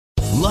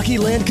Lucky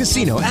Land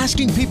Casino,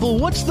 asking people,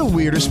 what's the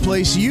weirdest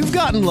place you've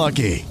gotten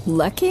lucky?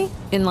 Lucky?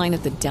 In line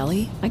at the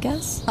deli, I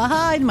guess?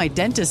 Aha, in my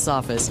dentist's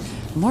office.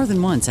 More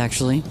than once,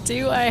 actually.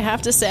 Do I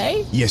have to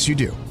say? Yes, you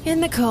do. In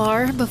the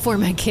car before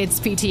my kids'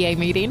 PTA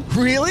meeting.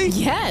 Really?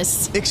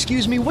 Yes.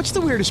 Excuse me, what's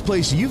the weirdest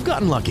place you've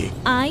gotten lucky?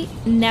 I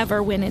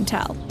never win and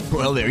tell.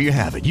 Well, there you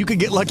have it. You can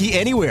get lucky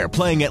anywhere,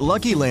 playing at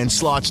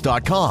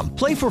LuckyLandSlots.com.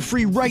 Play for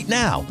free right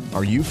now.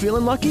 Are you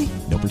feeling lucky?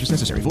 No purchase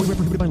necessary. Void where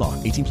prohibited by law.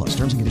 18 plus.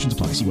 Terms and conditions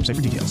apply. See website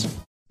for details.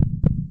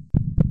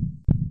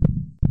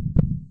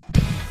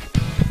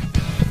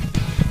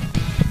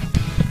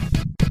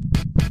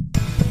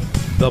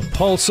 The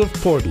Pulse of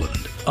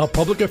Portland, a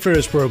public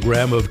affairs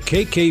program of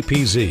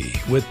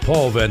KKPZ with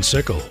Paul Van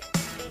Sickle.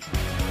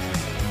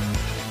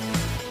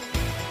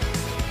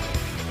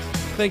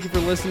 Thank you for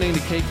listening to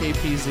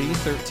KKPZ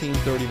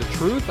 1330 The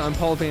Truth. I'm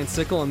Paul Van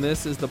Sickle, and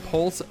this is the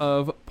Pulse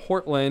of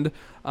Portland.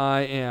 I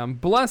am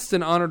blessed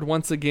and honored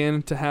once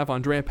again to have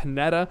Andrea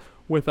Panetta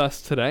with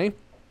us today.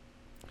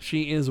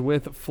 She is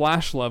with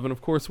Flash Love, and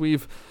of course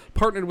we've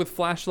partnered with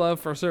Flash Love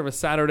for Service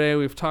Saturday.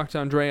 We've talked to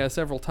Andrea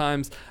several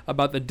times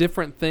about the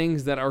different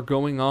things that are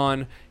going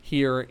on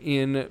here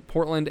in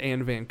Portland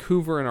and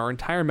Vancouver and our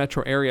entire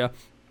metro area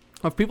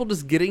of people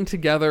just getting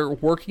together,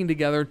 working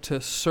together to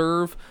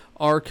serve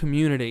our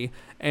community.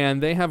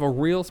 And they have a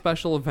real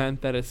special event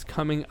that is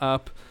coming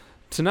up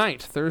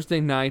tonight, Thursday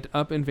night,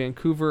 up in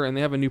Vancouver, and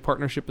they have a new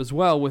partnership as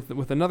well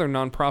with another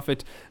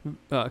nonprofit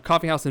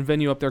coffee house and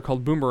venue up there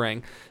called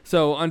Boomerang.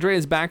 So Andrea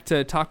is back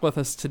to talk with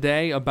us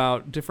today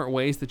about different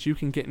ways that you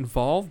can get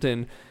involved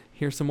and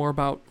hear some more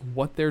about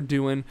what they're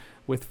doing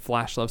with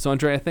Flash Love. So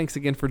Andrea, thanks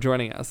again for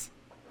joining us.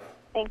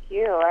 Thank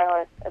you. I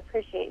always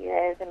appreciate you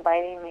guys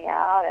inviting me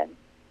out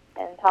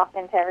and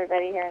talking to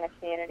everybody here in the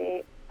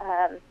community.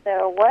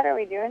 So what are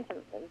we doing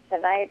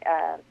tonight?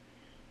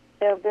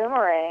 So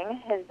Boomerang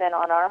has been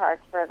on our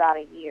hearts for about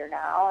a year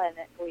now, and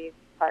we've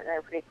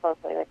partnered pretty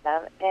closely with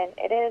them. And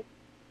it is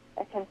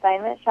a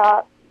consignment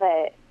shop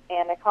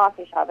and a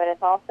coffee shop, but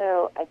it's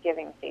also a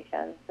giving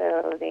station.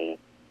 So they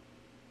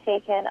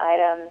take in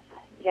items,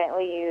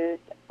 gently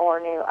used or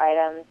new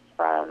items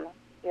from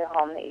your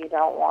home that you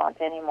don't want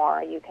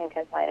anymore. You can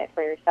consign it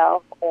for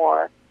yourself,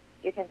 or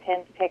you can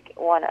pick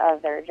one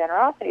of their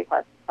generosity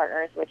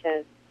partners, which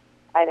is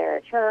either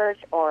a church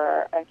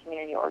or a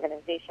community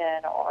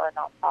organization or a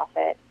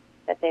nonprofit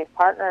that they've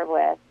partnered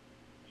with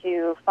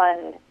to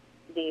fund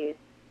these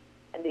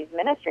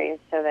ministries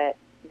so that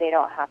they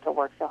don't have to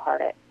work so hard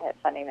at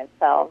funding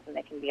themselves, and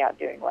they can be out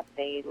doing what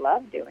they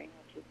love doing,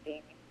 which is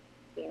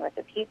being with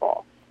the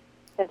people.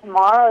 So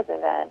tonight's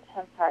event,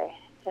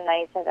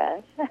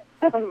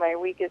 my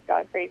week has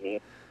gone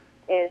crazy,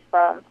 is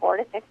from 4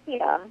 to 6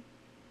 p.m.,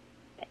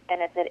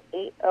 and it's at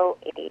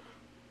 808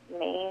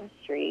 Main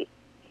Street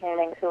in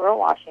Vancouver,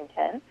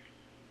 Washington,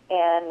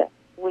 and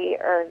we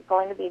are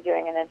going to be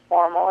doing an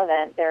informal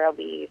event. There will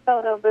be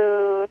photo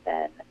booth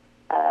and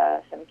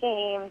some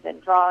games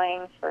and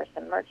drawings for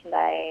some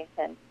merchandise,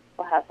 and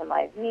we'll have some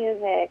live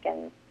music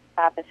and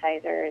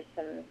appetizers,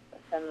 some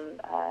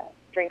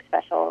drink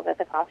specials at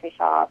the coffee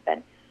shop,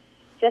 and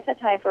just a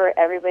time for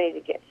everybody to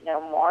get to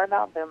know more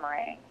about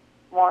Boomerang,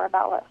 more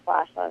about what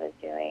Flash Love is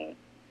doing,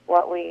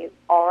 what we've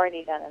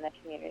already done in the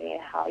community,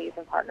 and how you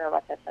can partner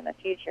with us in the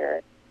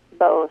future,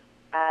 both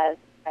as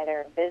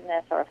either a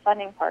business or a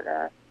funding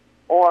partner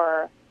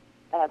or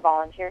a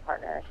volunteer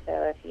partner. So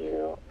if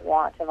you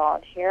want to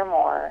volunteer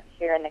more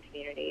here in the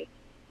community,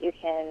 you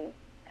can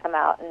come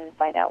out and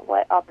find out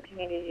what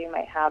opportunities you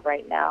might have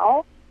right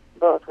now,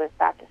 both with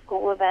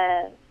back-to-school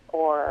events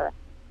or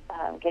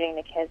getting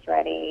the kids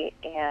ready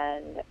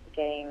and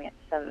getting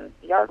some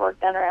yard work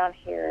done around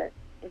here.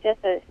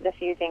 Just the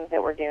few things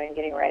that we're doing,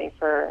 getting ready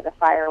for the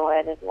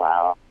firewood as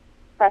well,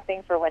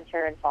 prepping for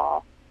winter and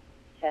fall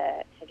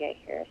to get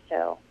here.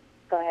 So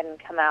go ahead and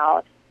come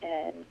out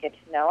and get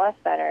to know us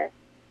better.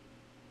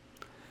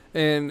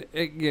 And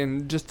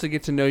again, just to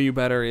get to know you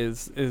better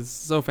is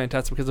so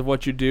fantastic because of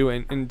what you do.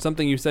 And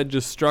something you said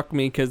just struck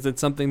me because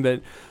it's something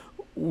that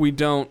we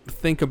don't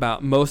think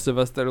about. Most of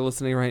us that are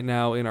listening right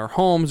now in our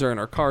homes or in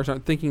our cars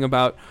aren't thinking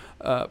about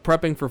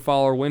prepping for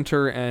fall or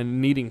winter and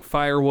needing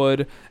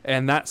firewood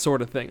and that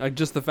sort of thing. Like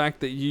just the fact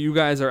that you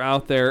guys are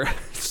out there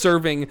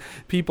serving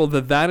people,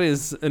 that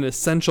is an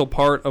essential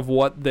part of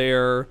what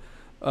their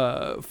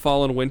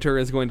fall and winter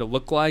is going to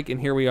look like. And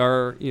here we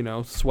are,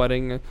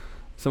 sweating.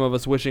 Some of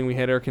us wishing we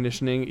had air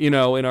conditioning, in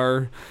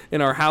our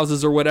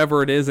houses or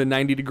whatever it is, in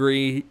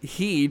 90-degree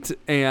heat.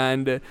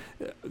 And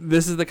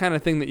this is the kind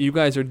of thing that you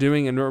guys are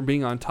doing and are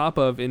being on top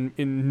of in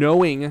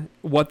knowing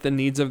what the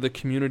needs of the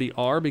community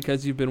are,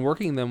 because you've been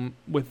working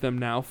with them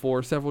now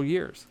for several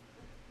years.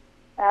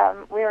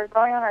 We are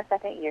going on our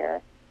second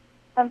year.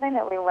 Something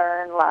that we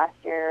learned last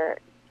year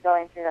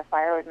going through the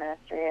firewood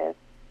ministry is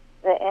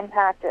the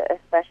impact,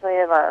 especially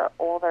of our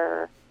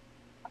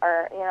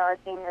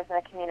seniors in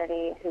the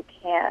community who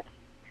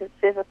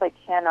physically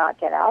cannot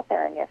get out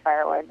there and get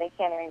firewood. They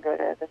can't even go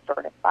to the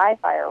store to buy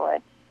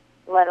firewood,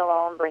 let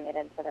alone bring it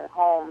into their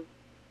home.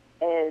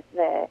 Is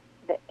the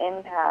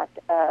impact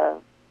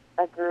of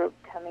a group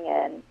coming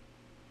in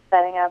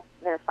setting up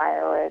their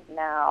firewood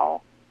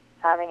now,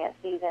 having it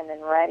seasoned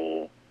and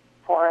ready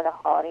for the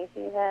holiday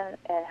season,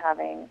 and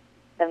having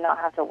them not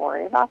have to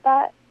worry about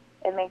that,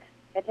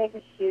 it takes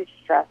a huge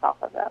stress off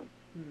of them.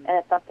 And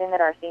it's something that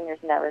our seniors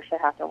never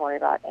should have to worry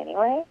about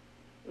anyway,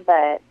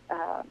 but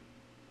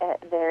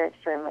they're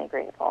extremely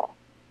grateful.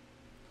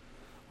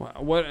 Wow.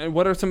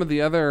 What are some of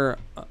the other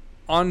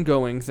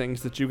ongoing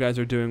things that you guys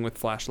are doing with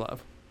Flash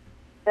Love?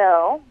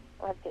 So,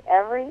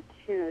 every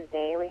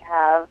Tuesday we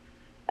have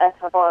a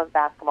couple of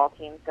basketball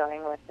teams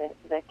going with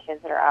the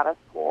kids that are out of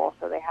school,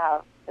 so they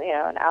have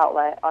an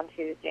outlet on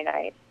Tuesday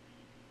nights.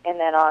 And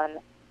then on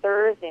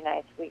Thursday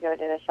nights we go to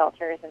the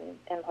shelters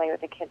and play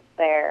with the kids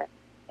there,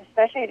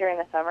 especially during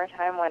the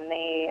summertime when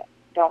they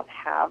don't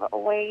have a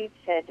way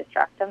to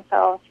distract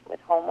themselves with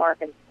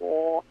homework and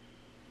school.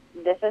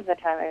 This is the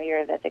time of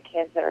year that the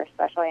kids that are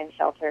especially in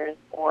shelters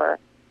or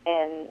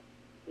in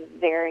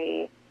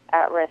very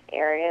at-risk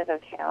areas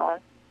of town,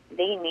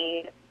 they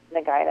need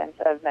the guidance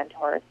of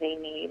mentors. They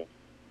need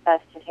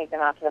us to take them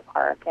out to the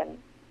park and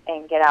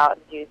get out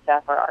and do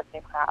stuff, or arts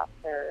and crafts,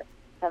 or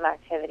some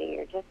activity,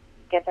 or just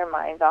get their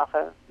minds off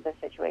of the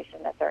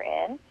situation that they're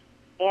in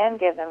and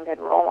give them good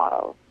role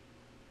models.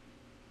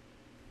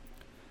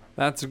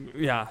 That's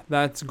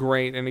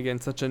great, and again,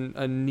 such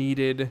a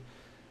needed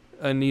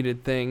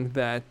thing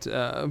that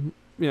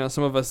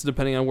some of us,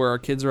 depending on where our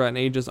kids are at in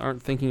ages,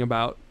 aren't thinking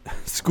about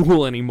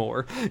school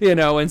anymore.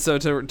 And so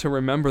to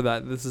remember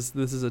that this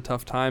is a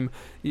tough time,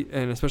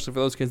 and especially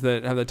for those kids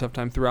that have that tough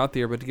time throughout the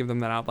year, but to give them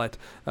that outlet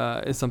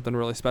is something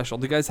really special.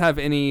 Do you guys have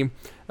any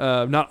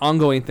not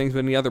ongoing things, but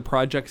any other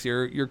projects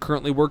you're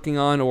currently working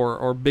on,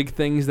 or big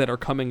things that are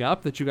coming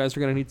up that you guys are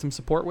going to need some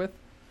support with?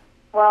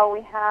 Well,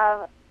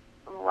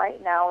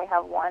 right now we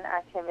have one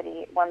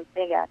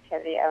big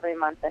activity every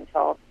month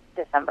until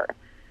December.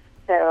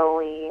 So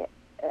we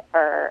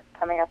are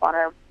coming up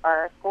on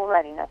our school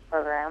readiness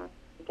program,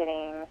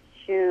 getting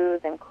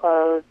shoes and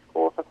clothes,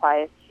 school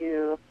supplies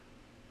to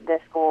the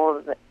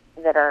schools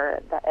that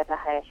are at the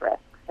highest risk.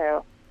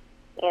 So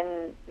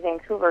in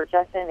Vancouver,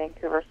 just in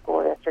Vancouver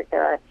School District,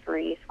 there are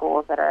 3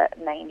 schools that are at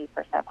 90%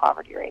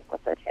 poverty rate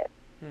with their kids.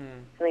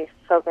 So we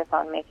focus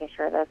on making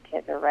sure those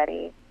kids are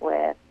ready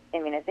with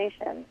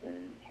immunizations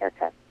and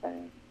haircuts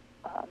and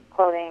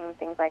clothing,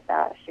 things like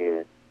that,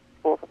 shoes,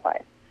 school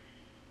supplies.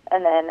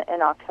 And then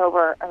in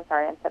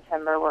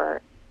September, we're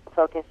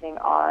focusing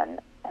on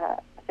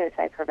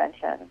suicide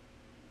prevention.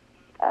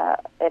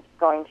 It's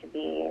going to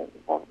be,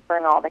 we'll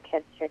bring all the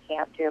kids to a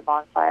camp, do a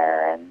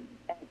bonfire, and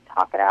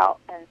talk it out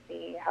and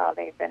see how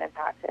they've been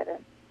impacted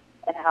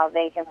and how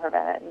they can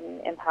prevent it,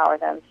 and empower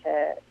them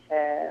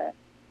to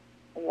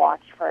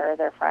watch for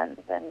their friends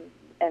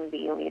and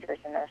be leaders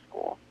in their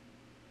school.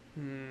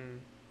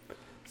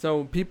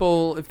 So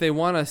people, if they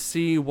want to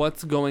see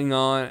what's going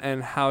on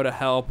and how to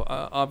help,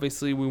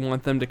 obviously we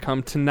want them to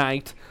come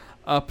tonight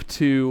up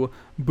to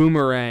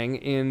Boomerang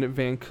in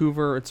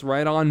Vancouver. It's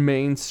right on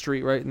Main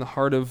Street, right in the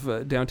heart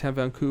of downtown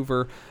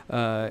Vancouver,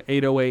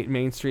 808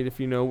 Main Street. If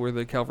you know where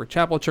the Calvary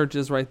Chapel Church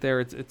is, right there.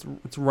 It's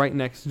right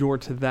next door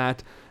to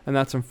that, and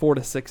that's from 4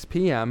 to 6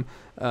 p.m.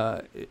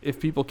 If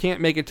people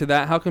can't make it to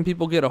that, how can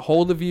people get a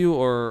hold of you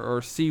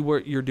or see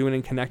what you're doing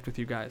and connect with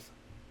you guys?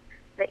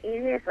 The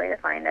easiest way to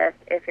find us,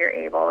 if you're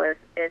able,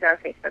 is our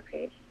Facebook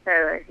page. So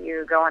if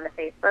you go onto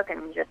Facebook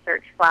and just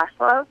search Flash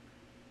Love,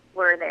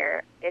 we're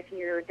there. If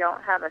you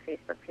don't have a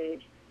Facebook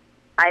page,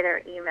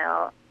 either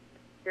email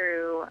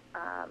through,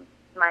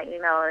 my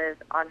email is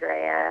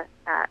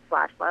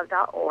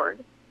andrea@flashlove.org.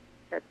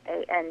 So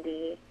it's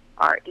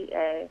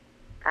ANDREA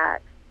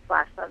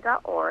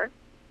 @flashlove.org.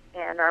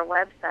 And our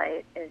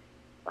website is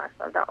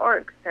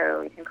flashlove.org,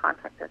 so you can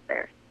contact us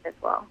there as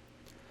well.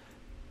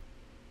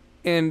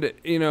 And,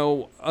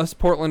 us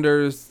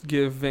Portlanders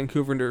give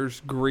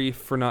Vancouverers grief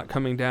for not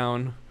coming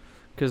down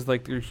because,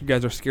 you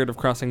guys are scared of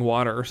crossing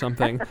water or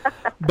something.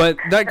 But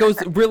that goes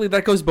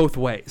both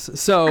ways.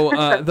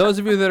 So those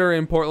of you that are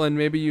in Portland,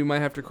 maybe you might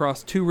have to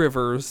cross 2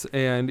 rivers,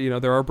 and,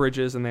 there are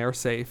bridges and they are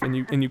safe, and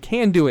you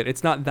can do it.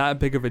 It's not that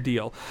big of a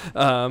deal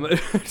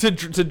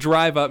to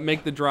drive up,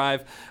 make the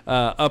drive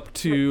up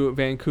to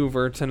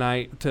Vancouver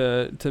tonight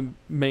to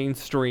Main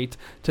Street,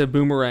 to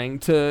Boomerang,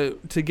 to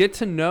get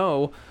to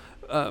know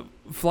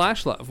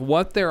Flash Love,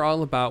 what they're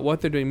all about,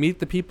 what they're doing, meet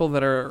the people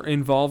that are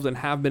involved and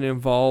have been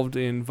involved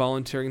in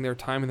volunteering their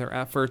time and their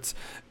efforts,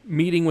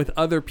 meeting with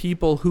other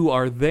people who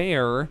are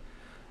there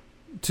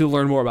to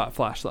learn more about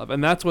Flash Love.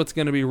 And that's what's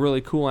going to be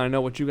really cool. And I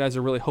know what you guys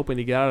are really hoping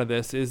to get out of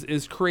this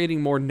is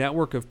creating more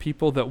network of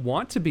people that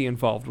want to be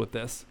involved with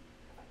this.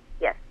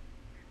 Yes.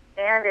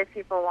 And if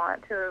people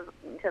want to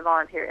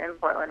volunteer in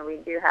Portland, we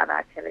do have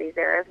activities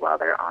there as well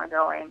that are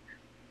ongoing.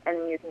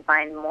 And you can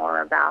find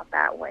more about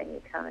that when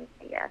you come and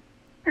see us.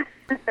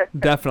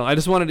 Definitely. I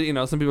just wanted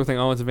to, some people think,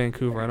 oh, it's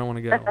Vancouver, I don't want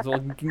to go. So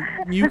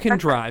you can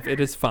drive. It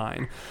is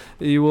fine.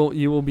 You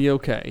will be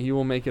okay. You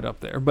will make it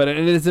up there. But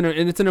it's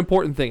an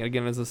important thing.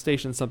 Again, as a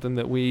station, something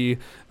that we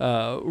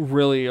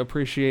really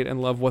appreciate and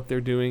love what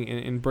they're doing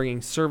in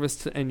bringing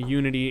service and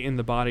unity in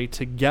the body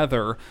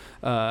together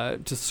to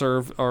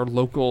serve our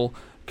local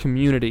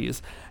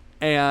communities.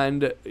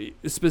 And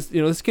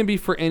this can be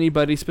for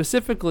anybody.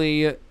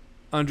 Specifically,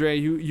 Andrea,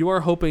 you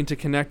are hoping to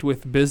connect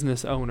with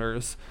business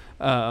owners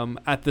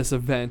at this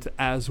event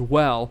as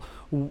well.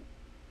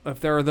 If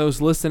there are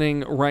those listening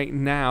right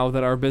now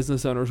that are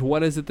business owners,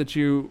 what is it that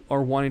you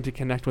are wanting to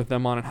connect with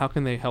them on, and how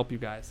can they help you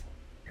guys?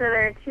 So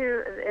there are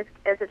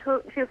it's a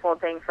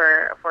twofold thing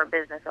for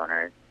business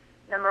owners.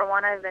 Number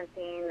one, I've been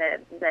seeing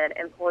that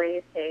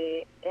employees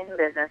stay in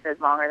businesses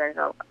longer. There's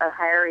a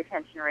higher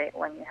retention rate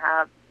when you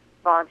have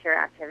volunteer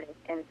activities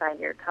inside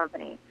your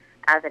company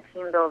as a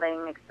team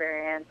building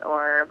experience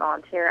or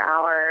volunteer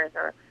hours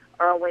or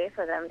a way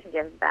for them to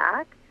give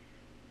back.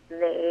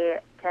 They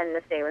tend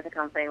to stay with the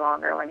company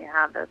longer when you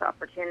have those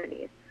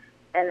opportunities.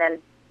 And then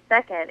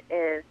second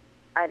is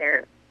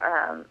either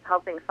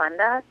helping fund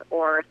us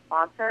or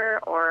sponsor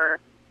or,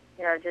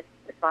 just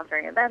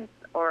sponsoring events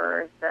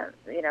or,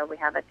 we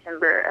have a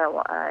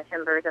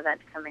Timbers event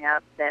coming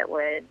up that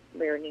we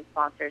would need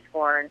sponsors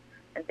for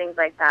and things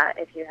like that.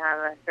 If you have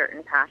a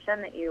certain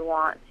passion that you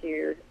want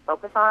to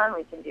focus on,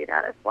 we can do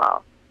that as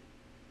well.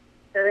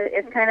 So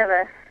it's kind of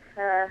a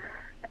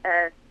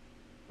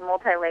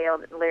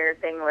multi-layered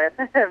thing with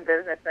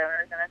business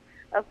owners. And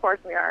of course,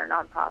 we are a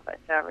nonprofit,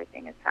 so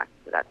everything is tax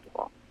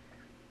deductible.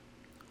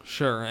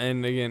 Sure.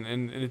 And again,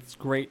 and it's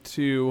great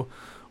too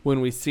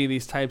when we see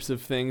these types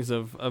of things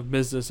of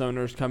business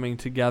owners coming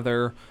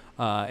together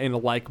in a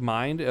like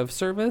mind of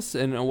service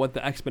and what the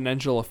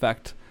exponential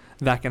effect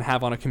that can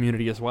have on a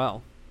community as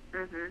well.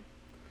 Mm-hmm.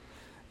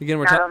 Again,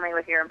 we're not only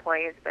with your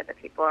employees, but the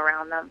people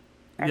around them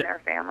and Yeah. their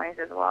families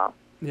as well.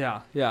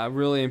 Yeah,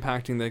 really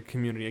impacting the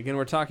community. Again,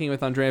 we're talking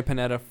with Andrea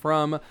Panetta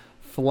from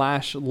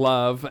Flash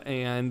Love,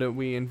 and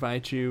we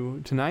invite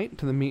you tonight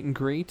to the meet and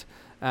greet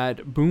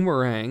at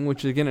Boomerang,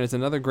 which again is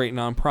another great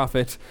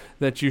nonprofit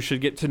that you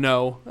should get to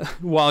know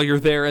while you're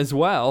there as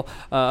well,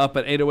 up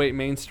at 808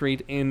 Main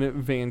Street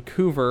in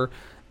Vancouver.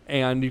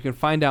 And you can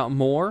find out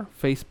more,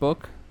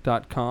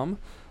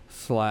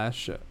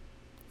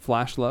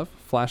 facebook.com/FlashLove,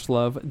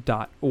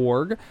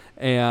 FlashLove.org.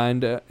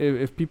 And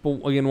if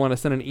people, again, want to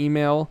send an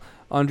email,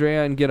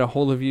 Andrea, and get a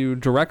hold of you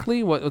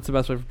directly, what's the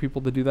best way for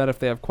people to do that if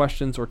they have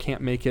questions or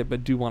can't make it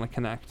but do want to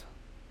connect?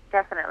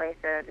 Definitely.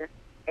 So just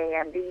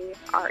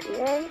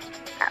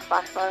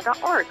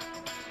ANDREA@FlashLove.org.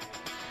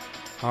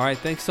 All right,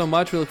 thanks so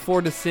much. We look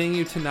forward to seeing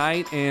you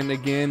tonight. And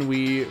again,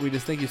 we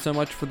just thank you so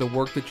much for the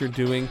work that you're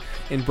doing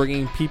in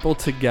bringing people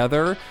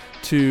together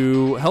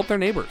to help their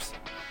neighbors.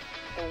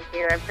 Thank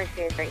you. I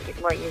appreciate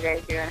what you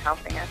guys do in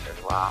helping us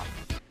as well.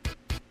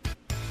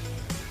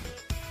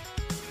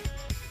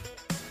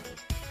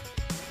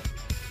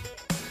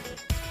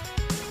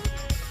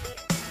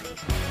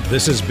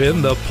 This has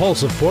been the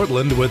Pulse of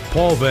Portland with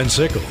Paul Van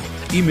Sickle.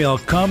 Email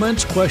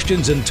comments,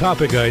 questions, and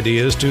topic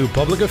ideas to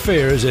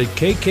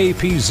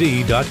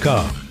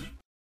publicaffairs@kkpz.com.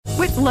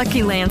 With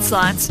Lucky Land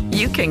Slots,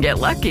 you can get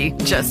lucky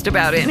just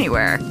about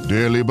anywhere.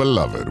 Dearly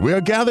beloved, we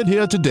are gathered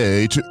here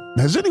today to...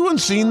 Has anyone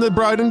seen the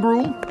bride and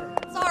groom?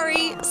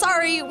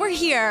 Sorry, we're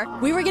here.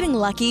 We were getting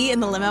lucky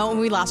in the limo and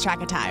we lost track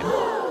of time.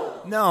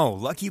 No,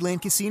 Lucky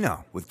Land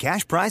Casino, with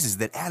cash prizes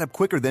that add up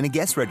quicker than a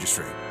guest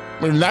registry.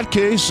 In that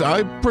case,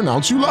 I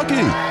pronounce you lucky.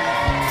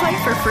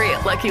 Play for free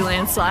at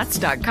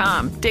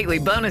LuckyLandSlots.com. Daily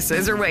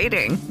bonuses are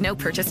waiting. No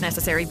purchase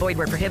necessary. Void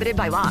where prohibited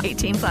by law.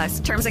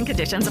 18+. Terms and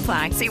conditions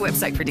apply. See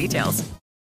website for details.